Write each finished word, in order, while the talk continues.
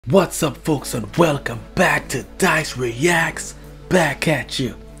What's up, folks, and welcome back to Dyce Reacts. Back at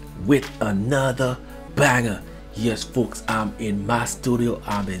you with another banger. Yes, folks, I'm in my studio.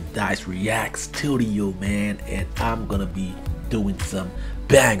 I'm in Dyce Reacts studio, man, and I'm gonna be doing some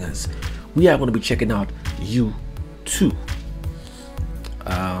bangers. We are gonna be checking out U2.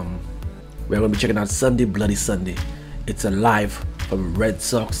 We're gonna be checking out Sunday Bloody Sunday. It's a live from Red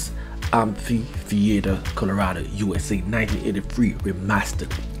Sox Amphitheatre, Colorado, USA, 1983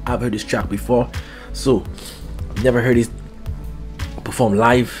 remastered. I've heard this track before, so I've never heard it perform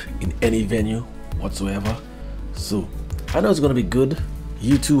live in any venue whatsoever. So I know it's gonna be good.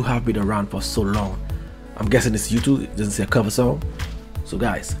 U2 have been around for so long. I'm guessing it's U2. It doesn't say a cover song. So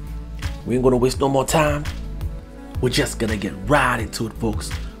guys, we ain't gonna waste no more time. We're just gonna get right into it, folks.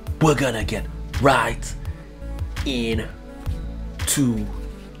 We're gonna get right into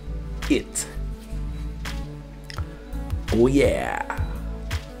it. Oh yeah.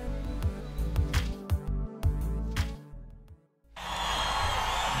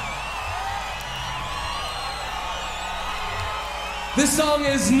 This song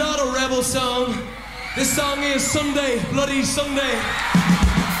is not a rebel song. This song is Sunday, Bloody Sunday.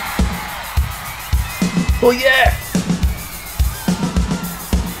 Oh yeah.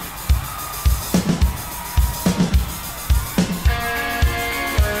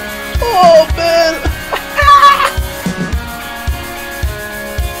 Oh man.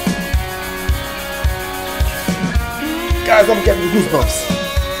 Guys, I'm getting goosebumps.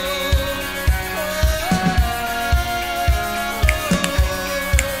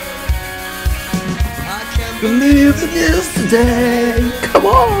 Believe in yesterday. Come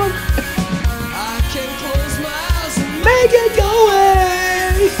on. I can close my eyes and Make it go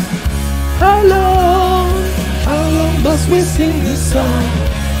away. How long must we sing this song?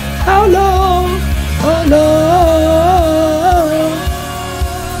 How long?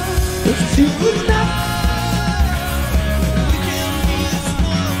 It's tonight.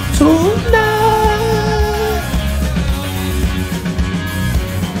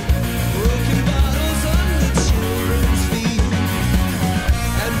 broken bottles on the children's feet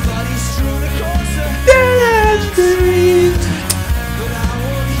and bodies strewn across the Street, but I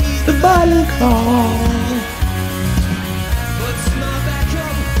won't heed the bottle call. what's my back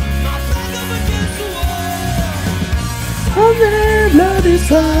up against the wall. Sunday, Bloody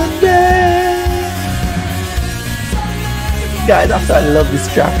Sunday. Guys, I love this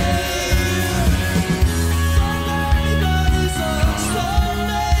track.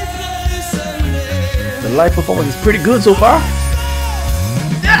 The live performance is pretty good so far.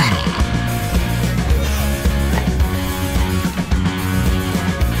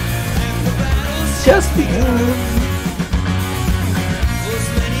 Just begun.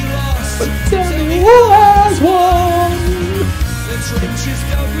 But tell me who has won. The trenches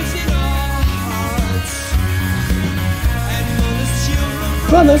covers in our hearts, and mother's children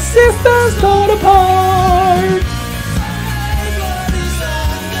Brothers, sisters torn apart.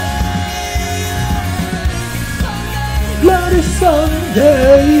 Bloody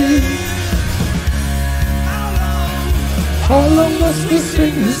Sunday. How long must we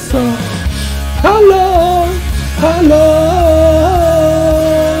sing this song? How long? No.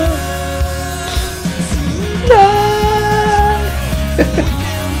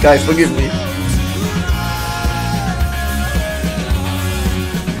 Guys, forgive me.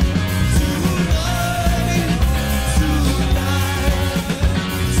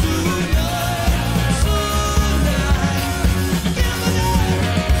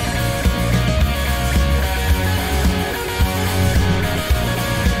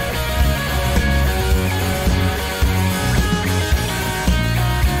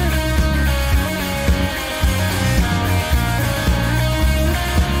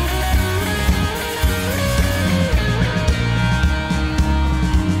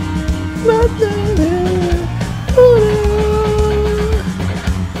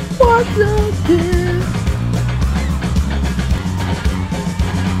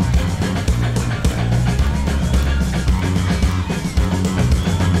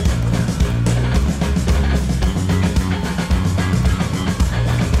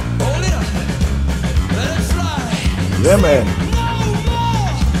 Yeah, man.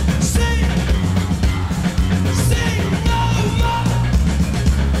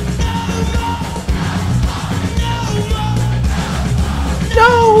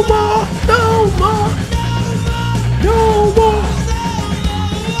 No more.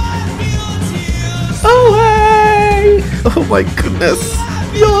 Away. Oh my goodness.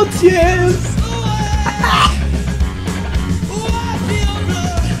 Your tears.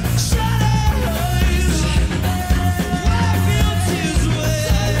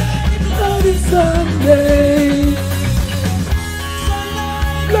 Sunday,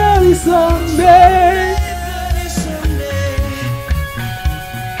 bloody Sunday.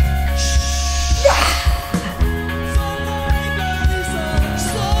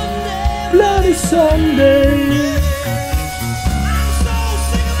 Bloody Sunday.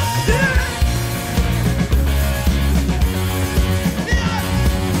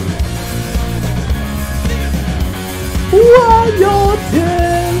 While your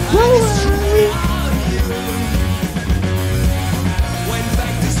tears away,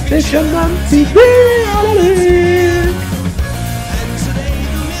 they shall not see reality.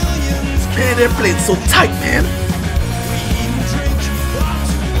 Man, they're playing so tight, man.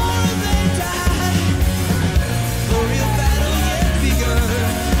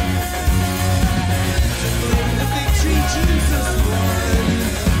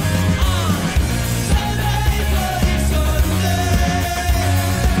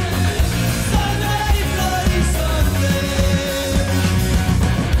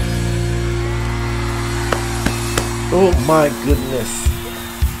 Oh my goodness.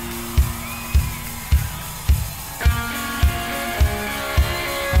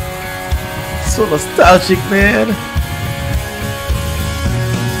 So nostalgic, man.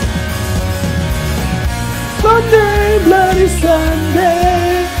 Sunday, bloody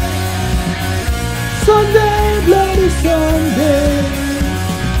Sunday. Sunday, bloody Sunday.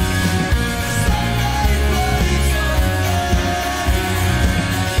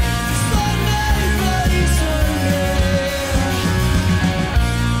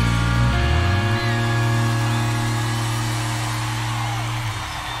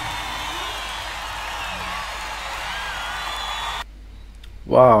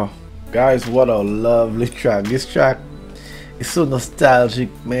 Wow, guys, what a lovely track. This track is so nostalgic,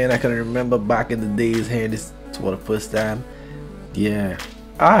 man. I can remember back in the days hearing this for the first time. Yeah,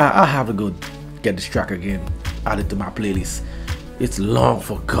 I have to go get this track again, add it to my playlist. It's long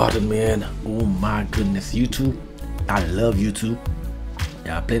forgotten, man. Oh my goodness. YouTube, I love YouTube.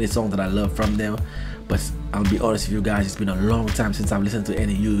 Yeah, I play the song that I love from them, but I'll be honest with you guys, it's been a long time since I've listened to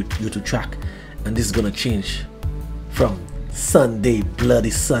any YouTube track, and this is gonna change from Sunday, bloody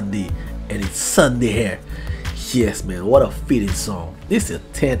Sunday, and it's Sunday here. Yes, man, what a feeling song. This is a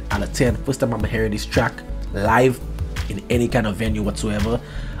 10 out of 10. First time I'm hearing this track live in any kind of venue whatsoever,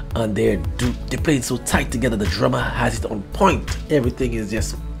 and they're playing so tight together. The drummer has it on point. Everything is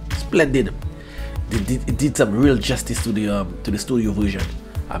just splendid. It did some real justice to the studio version,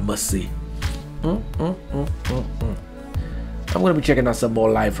 I must say. I'm gonna be checking out some more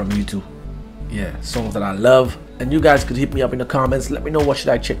live from YouTube. Yeah, songs that I love, and you guys could hit me up in the comments. Let me know what should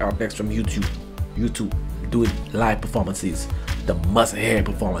I check out next from YouTube. YouTube doing live performances, the must-hear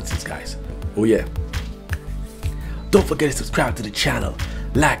performances, guys. Oh yeah, don't forget to subscribe to the channel,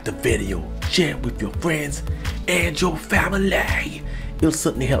 like the video, share it with your friends and your family. It'll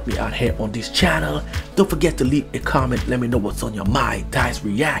certainly help me out here on this channel. Don't forget to leave a comment. Let me know what's on your mind. Dyce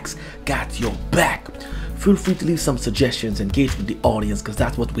Reacts got your back. Feel free to leave some suggestions, engage with the audience, because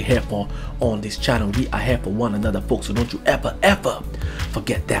that's what we're here for on this channel. We are here for one another, folks, so don't you ever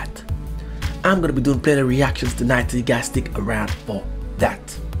forget that. I'm going to be doing plenty of reactions tonight, so you guys stick around for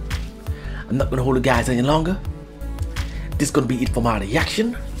that. I'm not going to hold you guys any longer. This is going to be it for my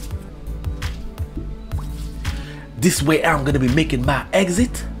reaction. This way I'm going to be making my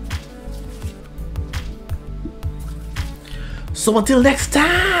exit. So until next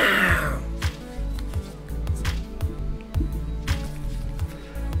time,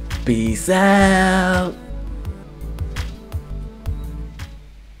 peace out.